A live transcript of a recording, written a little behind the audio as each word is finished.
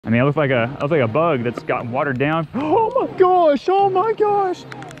mean, it looked like a bug that's gotten watered down. Oh my gosh! Oh my gosh!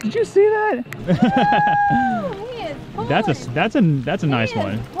 Did you see that? Oh, he is pulling. That's a nice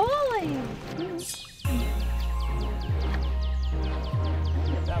one. Pulling.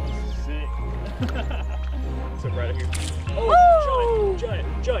 That was sick. So right here. Oh,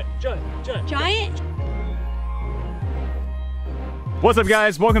 giant. What's up,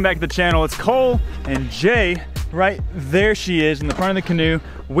 guys? Welcome back to the channel. It's Cole and Jay. Right there she is in the front of the canoe.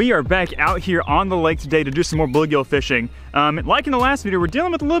 We are back out here on the lake today to do some more bluegill fishing. Like in the last video, we're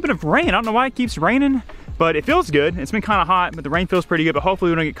dealing with a little bit of rain. I don't know why it keeps raining, but it feels good. It's been kind of hot, but the rain feels pretty good, but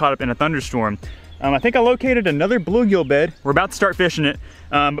hopefully we don't get caught up in a thunderstorm. I think I located another bluegill bed. We're about to start fishing it.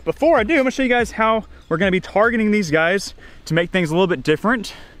 But before I do, I'm gonna show you guys how we're gonna be targeting these guys to make things a little bit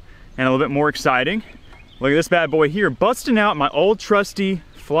different and a little bit more exciting. Look at this bad boy here, busting out my old trusty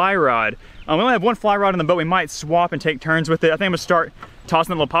fly rod. We only have one fly rod in the boat. We might swap and take turns with it. I think I'm gonna start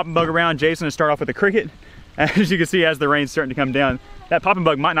tossing that little popping bug around. Jason's gonna start off with a cricket. As you can see, as the rain's starting to come down, that popping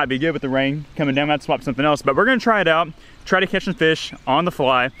bug might not be good with the rain coming down. I might swap something else, but we're gonna try it out, try to catch some fish on the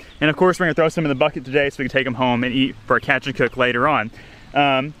fly. And of course, we're gonna throw some in the bucket today so we can take them home and eat for a catch and cook later on.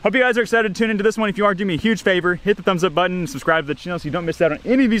 Hope you guys are excited to tune into this one. If you are, do me a huge favor, hit the thumbs up button and subscribe to the channel so you don't miss out on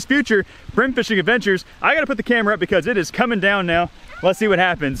any of these future brim fishing adventures. I gotta put the camera up because it is coming down now. Let's see what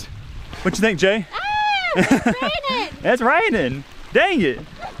happens. What you think, Jay? Ah, it's raining. It's raining. Dang it.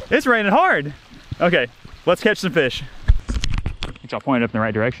 It's raining hard. Okay, let's catch some fish. Get y'all pointed up in the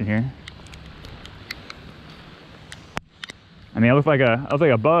right direction here. I mean, it looked like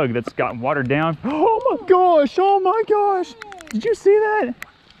a bug that's gotten watered down. Oh my gosh, oh my gosh. Did you see that? It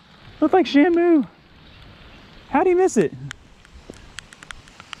looked like Shamu. How'd he miss it?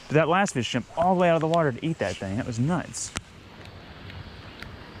 That last fish jumped all the way out of the water to eat that thing. That was nuts.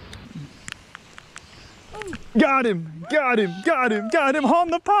 Got him, got him, got him, got him on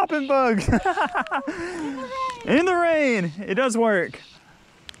the popping bug. In the rain. It does work.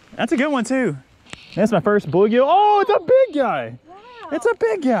 That's a good one too. That's my first bluegill. Oh, it's a big guy. Wow. It's a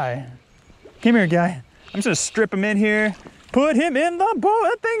big guy. Come here, guy. I'm just gonna strip him in here. Put him in the boat.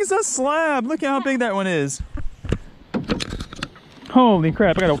 That thing's a slab. Look at how big that one is. Holy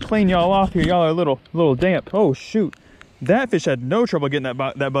crap, I gotta clean y'all off here. Y'all are a little damp. Oh shoot. That fish had no trouble getting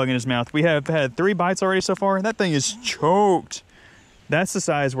that bug in his mouth. We have had 3 bites already so far. That thing is choked. That's the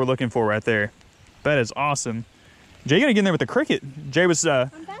size we're looking for right there. That is awesome. Jay, you gotta get in there with the cricket. Jay was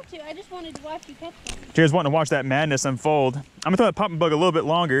I'm about to. I just wanted to watch you catch them. Jay was wanting to watch that madness unfold. I'm gonna throw that popping bug a little bit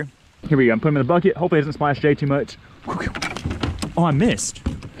longer. Here we go. I'm putting him in the bucket. Hopefully it doesn't splash Jay too much. Oh, I missed.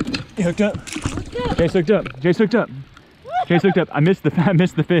 He hooked up. Jay's hooked up. Jay's hooked up. Jay's hooked up. I missed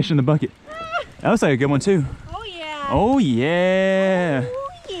the fish in the bucket. That looks like a good one too. Oh yeah. Oh yeah. Oh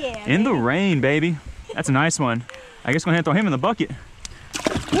yeah. In the rain, baby. That's a nice one. I guess we're gonna have to throw him in the bucket.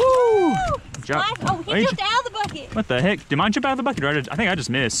 Woo! Jump. Oh, he jumped out of the bucket. What the heck? Did mine jump out of the bucket? Or I think I just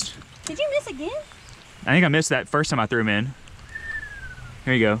missed. Did you miss again? I think I missed that first time I threw him in.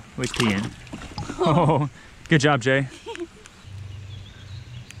 Here you go. Let's pee in. Oh, good job, Jay.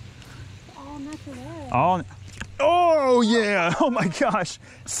 Oh, not for that. Oh yeah! Oh my gosh!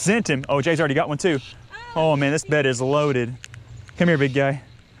 Sent him. Oh, Jay's already got one too. Oh man, this bed is loaded. Come here, big guy.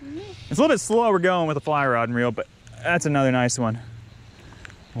 It's a little bit slower going with a fly rod and reel, but that's another nice one.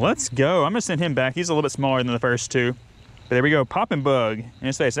 Let's go. I'm gonna send him back. He's a little bit smaller than the first two. But there we go, popping bug in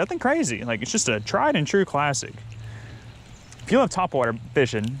his face. Nothing crazy. Like, it's just a tried and true classic. If you love topwater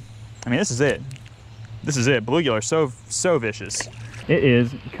fishing, I mean, this is it. This is it. Bluegill are so vicious. It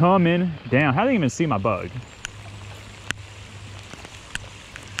is coming down. How do you even see my bug?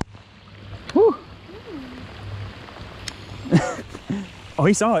 Whew. Oh,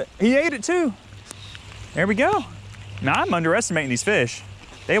 he saw it. He ate it too. There we go. Now, I'm underestimating these fish.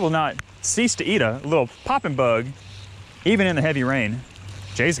 They will not cease to eat a little popping bug, even in the heavy rain.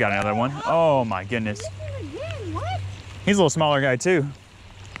 Jay's got another one. Oh my goodness. What? He's a little smaller guy too.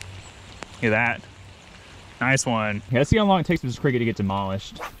 Look at that. Nice one. Yeah, let's see how long it takes for this cricket to get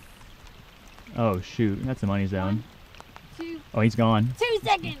demolished. Oh shoot, that's the money zone. 1, 2. Oh, he's gone. 2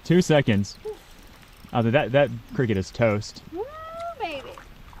 seconds. 2 seconds. Oh, that cricket is toast. Woo, baby.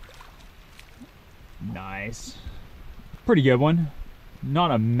 Nice. Pretty good one.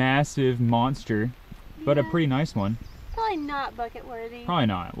 Not a massive monster, but a pretty nice one. Probably not bucket worthy. Probably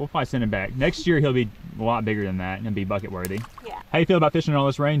not. We'll probably send him back. Next year he'll be a lot bigger than that and be bucket worthy. Yeah. How you feel about fishing in all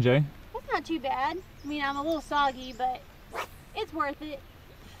this rain, Jay? That's not too bad. I mean, I'm a little soggy, but it's worth it.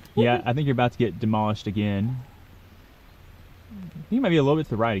 Yeah, I think you're about to get demolished again. I think he might be a little bit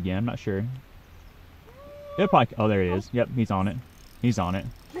to the right again. I'm not sure. It'll probably, oh, there he is. Yep, he's on it. He's on it.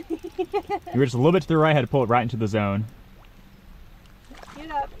 You were just a little bit to the right. Had to pull it right into the zone. Get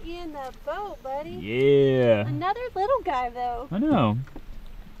up in the boat, buddy. Yeah. Another little guy, though. I know.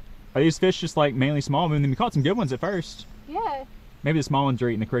 Are these fish just like mainly small? I mean, we caught some good ones at first. Yeah. Maybe the small ones are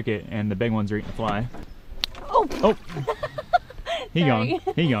eating the cricket and the big ones are eating the fly. Oh. Oh. He gone.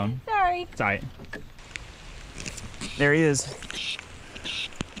 He gone. Sorry. It's all right. There he is.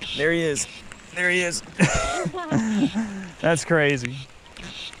 There he is. There he is. That's crazy.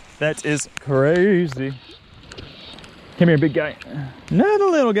 That is crazy. Come here, big guy. Another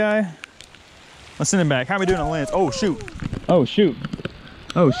little guy. Let's send him back. How are we doing on lens? Oh, shoot. Oh, shoot.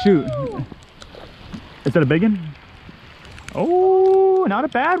 Oh, shoot. Is that a big one? Oh, not a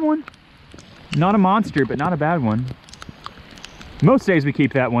bad one. Not a monster, but not a bad one. Most days we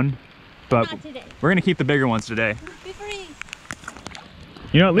keep that one, but Not today. we're gonna keep the bigger ones today. Be free.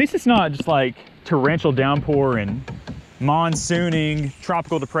 You know, at least it's not just like torrential downpour and monsooning,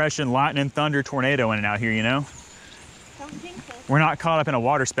 tropical depression, lightning, thunder, tornado in and out here, you know? Don't think so. We're not caught up in a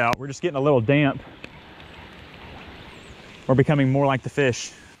water spout. We're just getting a little damp. We're becoming more like the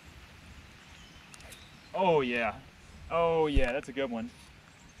fish. Oh yeah. Oh yeah, that's a good one.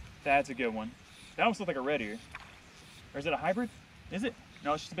 That's a good one. That almost looks like a red ear. Or is it a hybrid? Is it?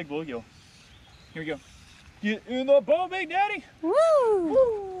 No, it's just a big bluegill. Here we go. Get in the boat, Big Daddy. Woo!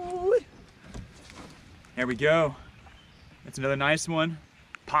 Woo! There we go. That's another nice one.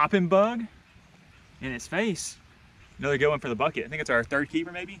 Popping bug in its face. Another good one for the bucket. I think it's our third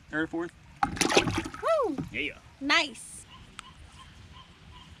keeper, maybe? Third or fourth? Woo! Yeah. Nice.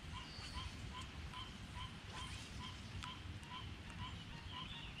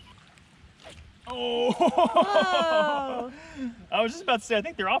 Oh! Whoa. I was just about to say, I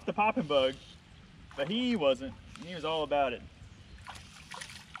think they're off the popping bug, but he wasn't. He was all about it.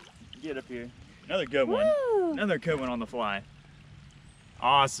 Get up here. Another good one. Woo. Another good one on the fly.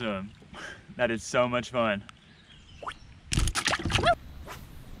 Awesome. That is so much fun.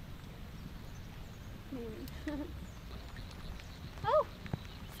 Oh!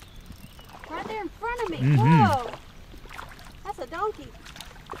 Right there in front of me. Mhm. Whoa! That's a donkey.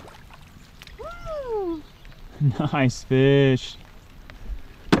 Woo! Nice fish.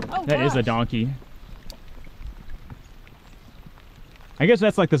 Oh, That is a gosh. donkey. I guess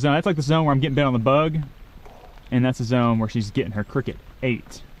that's like the zone. That's like the zone where I'm getting bit on the bug. And that's the zone where she's getting her cricket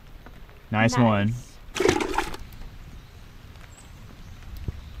 8. Nice one.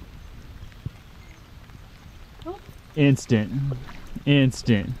 Oh. Instant.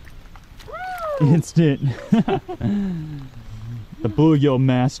 Instant. Woo! Instant. The bluegill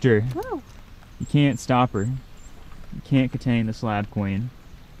master. Woo! You can't stop her. You can't contain the slab queen.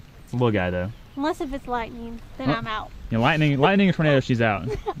 It's a little guy though. Unless if it's lightning, then Oh. I'm out. Yeah, lightning and tornado, she's out.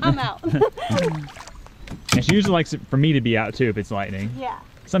 I'm out. And she usually likes it for me to be out too if it's lightning. Yeah.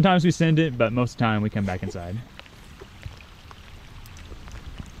 Sometimes we send it, but most of the time we come back inside.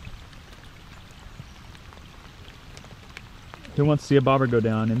 Who wants to see a bobber go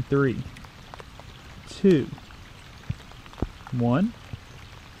down in 3, 2, 1,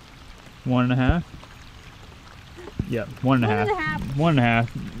 1.5? Yep, 1.5.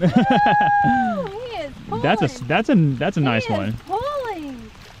 1.5. Ooh, he is pulling. That's a nice He is one.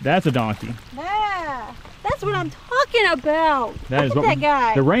 pulling. That's a donkey. Yeah. That's what I'm talking about. That Look is at that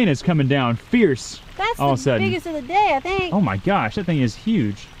guy. The rain is coming down fierce. That's all the of a sudden. biggest of the day, I think. Oh my gosh, that thing is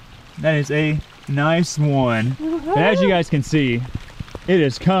huge. That is a nice one. And as you guys can see, it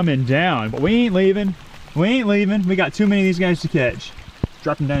is coming down. But we ain't leaving. We ain't leaving. We got too many of these guys to catch.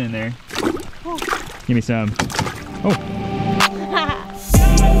 Drop them down in there. Oh. Give me some. Oh.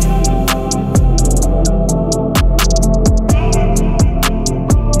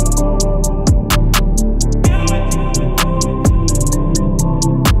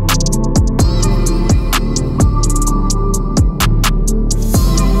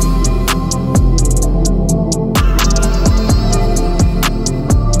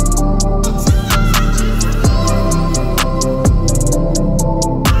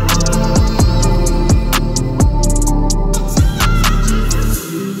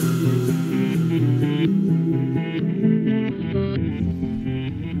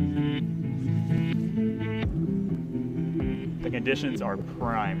 Conditions are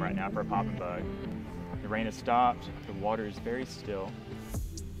prime right now for a popping bug. The rain has stopped, the water is very still.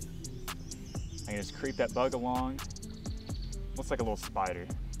 I can just creep that bug along. Looks like a little spider.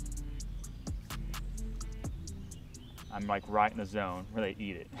 I'm like right in the zone where they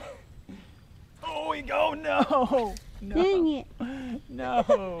eat it. Oh, we go, no! No. Dang it.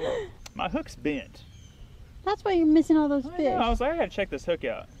 No. My hook's bent. That's why you're missing all those I fish. know, I was like, I gotta check this hook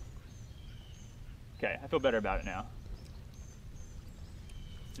out. Okay, I feel better about it now.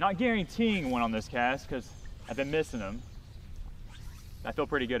 Not guaranteeing one on this cast because I've been missing them. I feel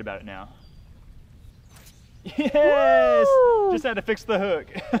pretty good about it now. Yes! Woo! Just had to fix the hook.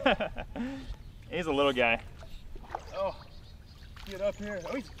 He's a little guy. Oh, get up here.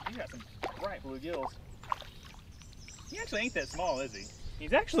 Oh, he's got some bright bluegills. He actually ain't that small, is he?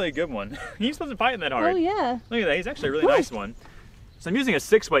 He's actually a good one. He wasn't fighting that hard. Oh yeah. Look at that, he's actually a really nice one. So I'm using a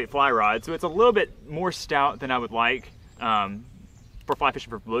 6-weight fly rod, so it's a little bit more stout than I would like for fly fishing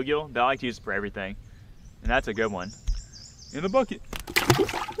for bluegill, but I like to use it for everything. And that's a good one. In the bucket.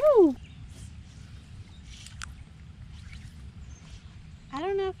 Woo. I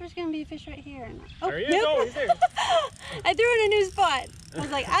don't know if there's gonna be a fish right here or not. Oh, There he is. Oh, he's there. I threw in a new spot. I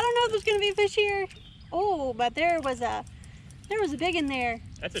was like, I don't know if there's gonna be a fish here. Oh, but there was a big in there.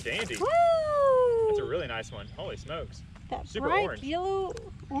 That's a dandy. Woo! That's a really nice one. Holy smokes. That Super bright orange. yellow,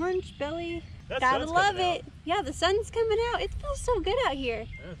 orange belly. That Gotta sun's love coming it. Yeah, the sun's coming out. It feels so good out here.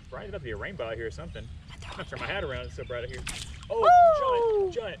 Yeah, it's bright. It's about to be a rainbow out here or something. I'm gonna turn my hat around. It's so bright out here. Woo!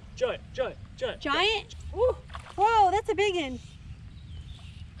 Oh, giant. Giant? Ooh. Whoa, that's a big one.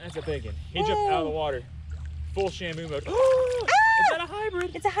 That's a big one. He jumped Whoa. out of the water. Full shamu mode. Ah! Is that a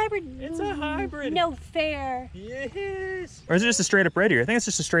hybrid? It's a hybrid. It's a hybrid. No fair. Yes. Or is it just a straight up red ear? I think it's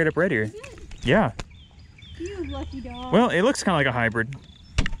just a straight up red ear. Yeah. You lucky dog. Well, it looks kind of like a hybrid.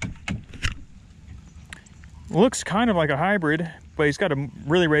 Looks kind of like a hybrid, but he's got a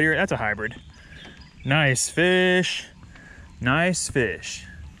really red ear. That's a hybrid. Nice fish. Nice fish.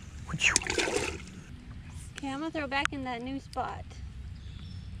 Okay, I'm gonna throw back in that new spot.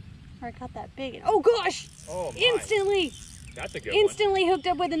 Where I caught that big one. Oh gosh! Oh my. Instantly! That's a good Instantly hooked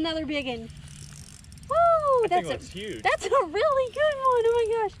up with another big one. Woo! one. That thing looks huge. That's a really good one. Oh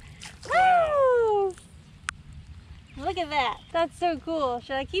my gosh! Wow. Woo! Look at that. That's so cool.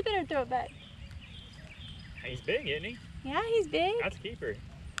 Should I keep it or throw it back? He's big, isn't he? Yeah, he's big. That's a keeper.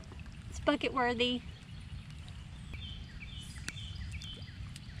 It's bucket worthy.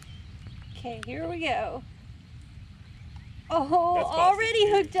 Okay, here we go. Oh, That spot's already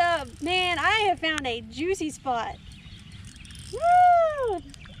huge. hooked up. Man, I have found a juicy spot. Woo!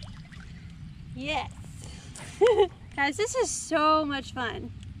 Yes. Guys, this is so much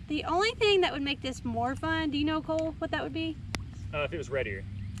fun. The only thing that would make this more fun, do you know, Cole, what that would be? If it was red ear.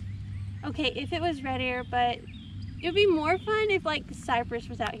 Okay, if it was red ear, but it would be more fun if like Cypress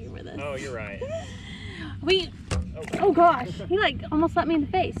was out here with us. Oh, you're right. Oh gosh, he like almost slapped me in the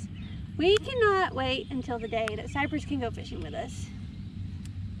face. We cannot wait until the day that Cypress can go fishing with us.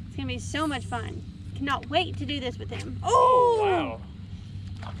 It's gonna be so much fun. Cannot wait to do this with him. Oh! Wow.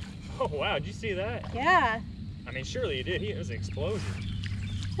 Oh wow, did you see that? Yeah. I mean, surely you did. It was an explosion.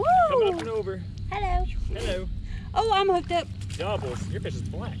 Woo! Coming up and over. Hello. Hello. Oh, I'm hooked up. Doubles. Your fish is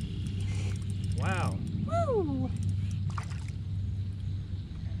black. Wow. Woo!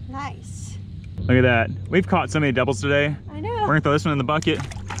 Nice. Look at that. We've caught so many doubles today. I know. We're gonna throw this one in the bucket.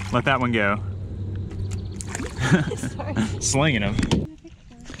 Let that one go. Sorry. Slinging them.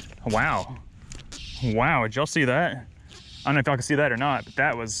 Wow. Wow, did y'all see that? I don't know if y'all can see that or not, but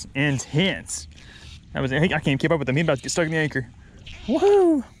that was intense. That was, I can't keep up with him. He's about to get stuck in the anchor.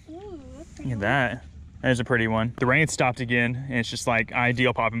 Woo! Ooh, that's pretty Look at that. That is a pretty one. The rain stopped again, and it's just like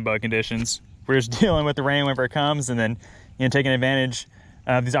ideal popping bug conditions. We're just dealing with the rain whenever it comes, and then taking advantage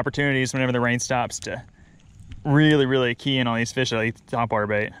of these opportunities whenever the rain stops to really, really key in on these fish that eat the topwater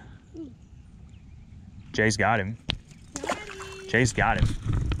bait. Jay's got him. Jay's got him.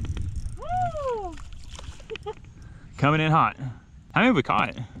 Woo! Coming in hot. How many have we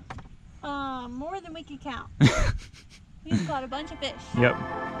caught? More than we can count. We've caught a bunch of fish. Yep.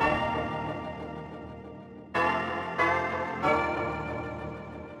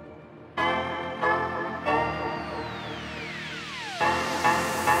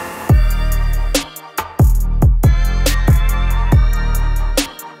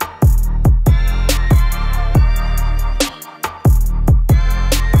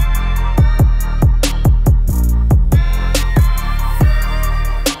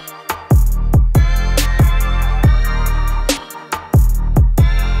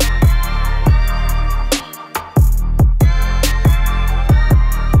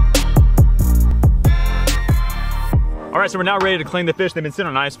 All right, so we're now ready to clean the fish. They've been sitting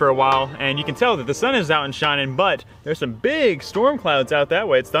on ice for a while, and you can tell that the sun is out and shining, but there's some big storm clouds out that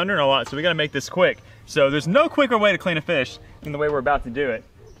way. It's thundering a lot, so we gotta make this quick. So there's no quicker way to clean a fish than the way we're about to do it.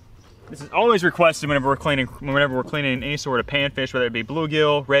 This is always requested whenever we're cleaning any sort of panfish, whether it be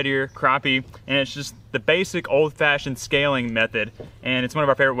bluegill, red ear, crappie, and it's just the basic old-fashioned scaling method, and it's one of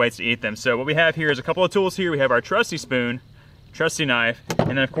our favorite ways to eat them. So what we have here is a couple of tools here. We have our trusty spoon, trusty knife, and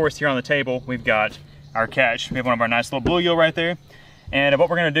then of course here on the table we've got our catch. We have one of our nice little bluegill right there. And what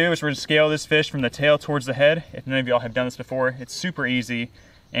we're gonna do is we're gonna scale this fish from the tail towards the head. If none of y'all have done this before, it's super easy,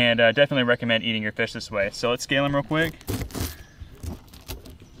 and definitely recommend eating your fish this way. So let's scale them real quick.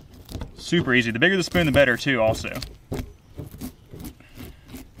 Super easy. The bigger the spoon, the better too, also.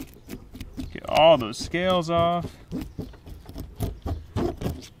 Get all those scales off.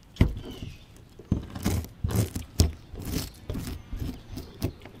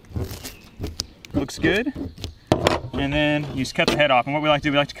 Looks good. And then you just cut the head off. And what we like to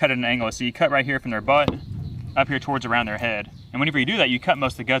do, we like to cut at an angle. So you cut right here from their butt, up here towards around their head. And whenever you do that, you cut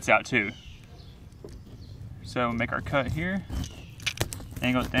most of the guts out too. So make our cut here.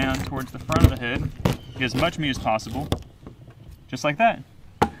 Angle it down towards the front of the head. Get as much meat as possible. Just like that.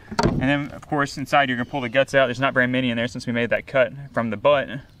 And then, of course, inside you're gonna pull the guts out. There's not very many in there since we made that cut from the butt.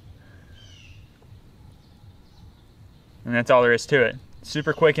 And that's all there is to it.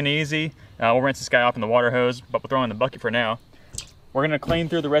 Super quick and easy. We'll rinse this guy off in the water hose, but we'll throw him in the bucket for now. We're gonna clean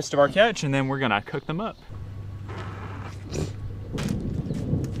through the rest of our catch and then we're gonna cook them up.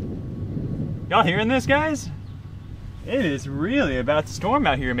 Y'all hearing this, guys? It is really about to storm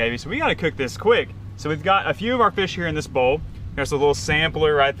out here maybe, so we gotta cook this quick. So we've got a few of our fish here in this bowl. There's a little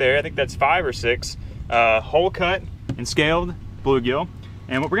sampler right there. I think that's 5 or 6 whole cut and scaled bluegill.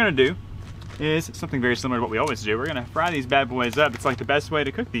 And what we're gonna do is something very similar to what we always do. We're gonna fry these bad boys up. It's like the best way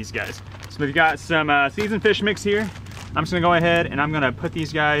to cook these guys. So we've got some seasoned fish mix here. I'm just gonna go ahead and I'm gonna put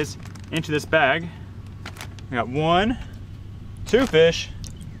these guys into this bag. We got 1, 2 fish,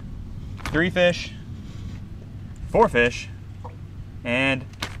 3 fish, 4 fish, and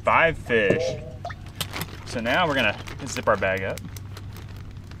 5 fish. So now we're gonna zip our bag up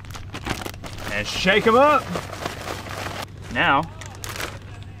and shake them up. Now,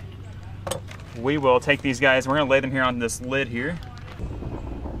 we will take these guys, we're gonna lay them here on this lid here.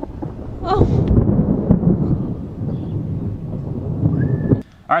 Oh.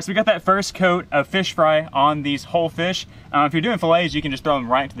 All right, so we got that first coat of fish fry on these whole fish. If you're doing fillets, you can just throw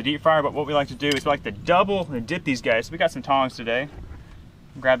them right into the deep fryer, but what we like to do is we like to double and dip these guys. So we got some tongs today.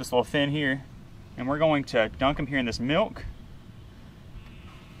 Grab this little fin here, and we're going to dunk them here in this milk.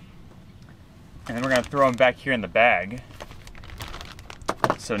 And then we're gonna throw them back here in the bag.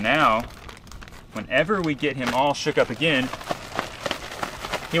 So now, whenever we get him all shook up again,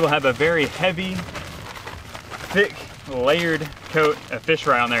 he will have a very heavy, thick, layered coat of fish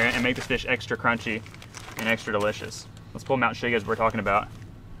fry on there and make this fish extra crunchy and extra delicious. Let's pull them out and show you guys what we're talking about.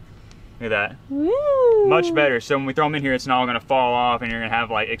 Look at that. Woo. Much better. So when we throw them in here, it's not all gonna fall off and you're gonna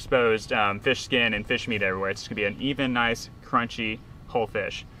have like exposed fish skin and fish meat everywhere. It's gonna be an even, nice, crunchy, whole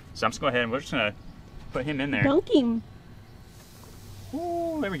fish. So I'm just gonna go ahead and we're just gonna put him in there. Dunk him.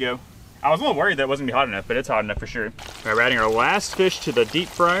 Ooh, there we go. I was a little worried that it wasn't gonna be hot enough, but it's hot enough for sure. All right, we're adding our last fish to the deep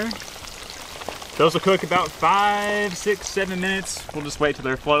fryer. Those will cook about 5, 6, 7 minutes. We'll just wait till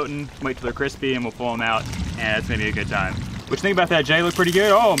they're floating, wait till they're crispy, and we'll pull them out, and it's gonna be a good time. What you think about that, Jay? Look pretty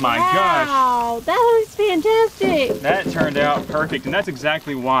good? Oh my gosh. Wow, that looks fantastic. That turned out perfect, and that's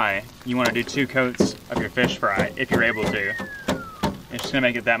exactly why you wanna do 2 coats of your fish fry, if you're able to. It's just gonna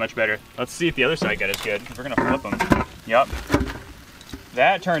make it that much better. Let's see if the other side got as good. We're gonna flip them. Yep.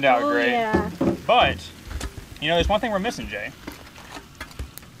 That turned out great. Yeah. But, you know, there's one thing we're missing, Jay.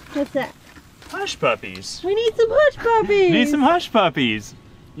 What's that? Hush puppies. We need some hush puppies. Need some hush puppies.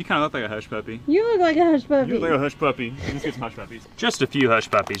 You kind of look like a hush puppy. You look like a hush puppy. You look like a hush puppy. Let's get some hush puppies. Just a few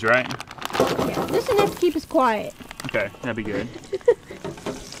hush puppies, right? Yeah, just enough to keep us quiet. Okay, that'd be good.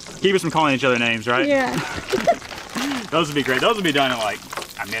 Keep us from calling each other names, right? Yeah. Those would be great. Those would be done in like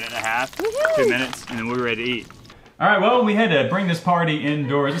a minute and a half, 2 minutes, and then we'll be ready to eat. All right, well, we had to bring this party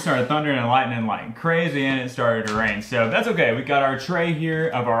indoors. It started thundering and lightning like crazy, and it started to rain. So that's okay. We got our tray here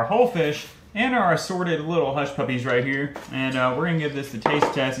of our whole fish and our assorted little hush puppies right here. And we're gonna give this the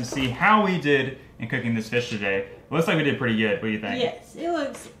taste test and see how we did in cooking this fish today. Well, looks like we did pretty good. What do you think? Yes, it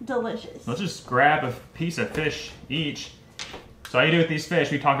looks delicious. Let's just grab a piece of fish each. So all you do with these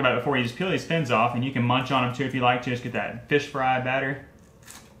fish, we talked about it before, you just peel these fins off and you can munch on them too if you like to. Just get that fish fry batter.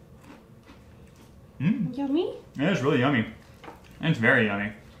 Mmm. Yummy. Yeah, it's really yummy. And it's very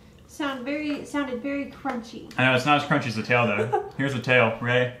yummy. Sounded very crunchy. I know, it's not as crunchy as the tail though. Here's the tail,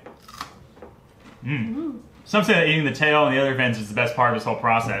 ready? Mmm. Some say that eating the tail and the other fins is the best part of this whole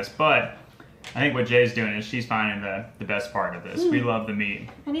process, but I think what Jay's doing is she's finding the best part of this. We love the meat.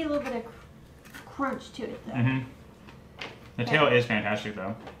 I need a little bit of crunch to it though. Mm-hmm. The tail is fantastic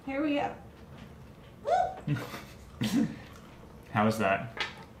though. Here we go. How is that?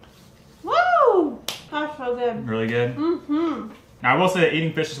 Woo! That's so good. Really good? Mm-hmm. Now I will say that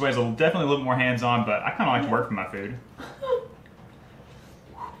eating fish this way is definitely a little more hands-on, but I kind of like to work for my food.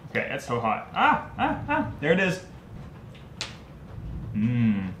 Okay, that's so hot. There it is.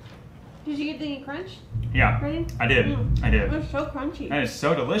 Mmm. Did you get any crunch? Yeah, Ready? I did. I did. It was so crunchy. That is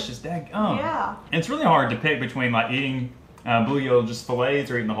so delicious, dang. Oh. Yeah. It's really hard to pick between like eating bluegill just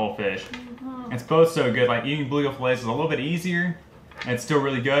fillets or eating the whole fish. It's both so good. Like eating bluegill fillets is a little bit easier. And it's still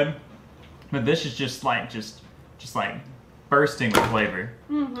really good, but this is just like bursting with flavor.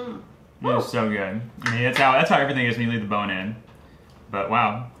 It is so good. I mean, that's how everything is when you leave the bone in. But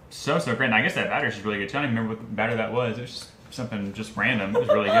wow, so great. And I guess that batter's just really good too. I don't even remember what batter that was. It was just something just random. It was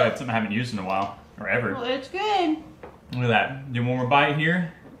really good. Something I haven't used in a while or ever. Well, it's good. Look at that. Do one more bite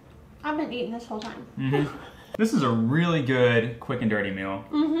here. I've been eating this whole time. This is a really good, quick and dirty meal.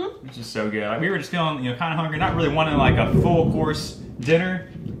 It's just so good. Like, we were just feeling, kind of hungry, not really wanting like a full course dinner.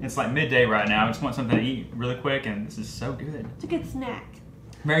 It's like midday right now. I just want something to eat really quick, and this is so good. It's a good snack.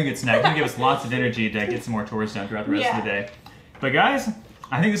 Very good snack. It's gonna give us lots of energy to get some more tours done throughout the rest of the day. But guys,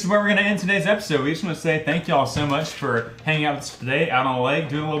 I think this is where we're gonna end today's episode. We just want to say thank you all so much for hanging out with us today out on the lake,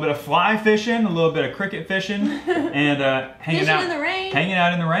 doing a little bit of fly fishing, a little bit of cricket fishing, and hanging out in the rain. Hanging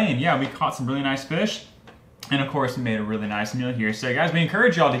out in the rain. Yeah, we caught some really nice fish. And of course, we made a really nice meal here. So guys, we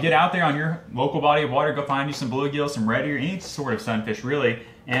encourage y'all to get out there on your local body of water, go find you some bluegill, some red ear, any sort of sunfish really,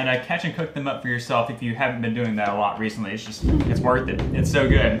 and catch and cook them up for yourself if you haven't been doing that a lot recently. It's worth it. It's so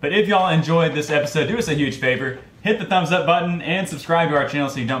good. But if y'all enjoyed this episode, do us a huge favor. Hit the thumbs up button and subscribe to our channel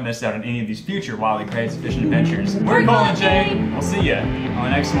so you don't miss out on any of these future wildly crazy fishing adventures. We're Cole and Jay. We'll see you on the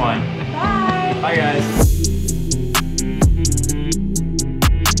next one. Bye. Bye guys.